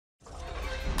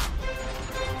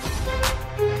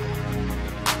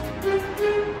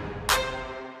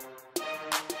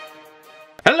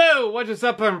Yo, what is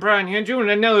up? I'm Brian here doing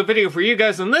another video for you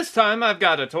guys, and this time I've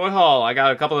got a toy haul. I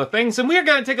got a couple of things, and we're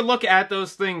going to take a look at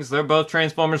those things. They're both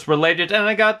Transformers related, and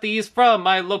I got these from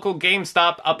my local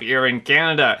Gamestop up here in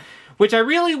Canada, which I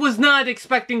really was not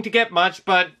expecting to get much,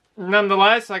 but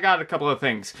nonetheless, I got a couple of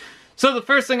things. So the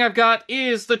first thing I've got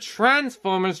is the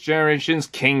Transformers Generations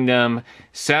Kingdom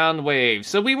Soundwave.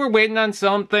 So we were waiting on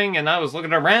something, and I was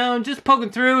looking around, just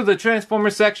poking through the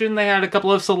Transformers section. They had a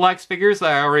couple of Selects figures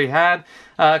that I already had,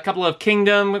 a couple of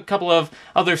Kingdom, a couple of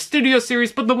other Studio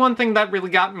Series, but the one thing that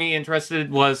really got me interested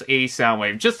was a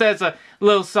Soundwave. Just as a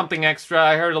little something extra,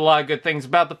 I heard a lot of good things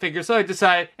about the figure, so I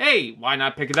decided, hey, why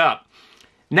not pick it up?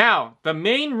 Now, the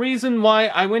main reason why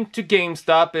I went to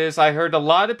GameStop is I heard a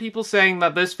lot of people saying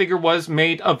that this figure was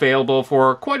made available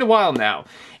for quite a while now.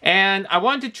 And I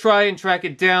wanted to try and track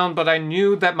it down, but I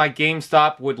knew that my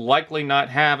GameStop would likely not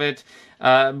have it.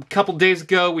 A couple days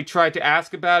ago, we tried to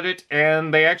ask about it,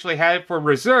 and they actually had it for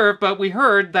reserve, but we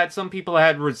heard that some people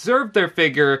had reserved their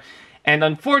figure, and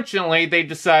unfortunately, they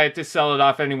decided to sell it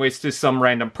off anyways to some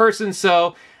random person,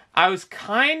 so I was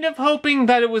kind of hoping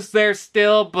that it was there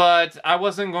still, but I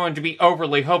wasn't going to be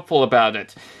overly hopeful about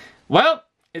it. Well,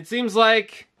 it seems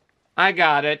like I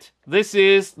got it. This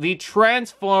is the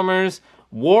Transformers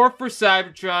War for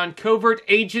Cybertron Covert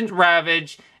Agent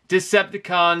Ravage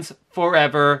Decepticons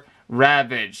Forever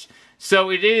Ravage. So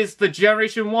it is the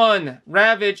Generation 1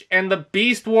 Ravage and the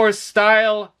Beast Wars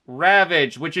style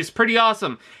Ravage, which is pretty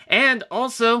awesome. And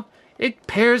also, it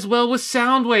pairs well with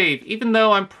Soundwave, even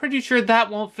though I'm pretty sure that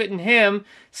won't fit in him.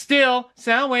 Still,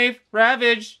 Soundwave,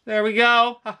 Ravage, there we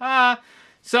go, haha.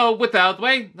 So, with that out of the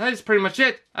way, that is pretty much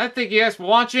it. I thank you guys for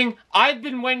watching. I've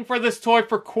been waiting for this toy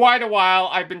for quite a while.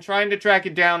 I've been trying to track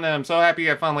it down, and I'm so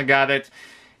happy I finally got it.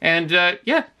 And,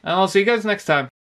 yeah, I'll see you guys next time.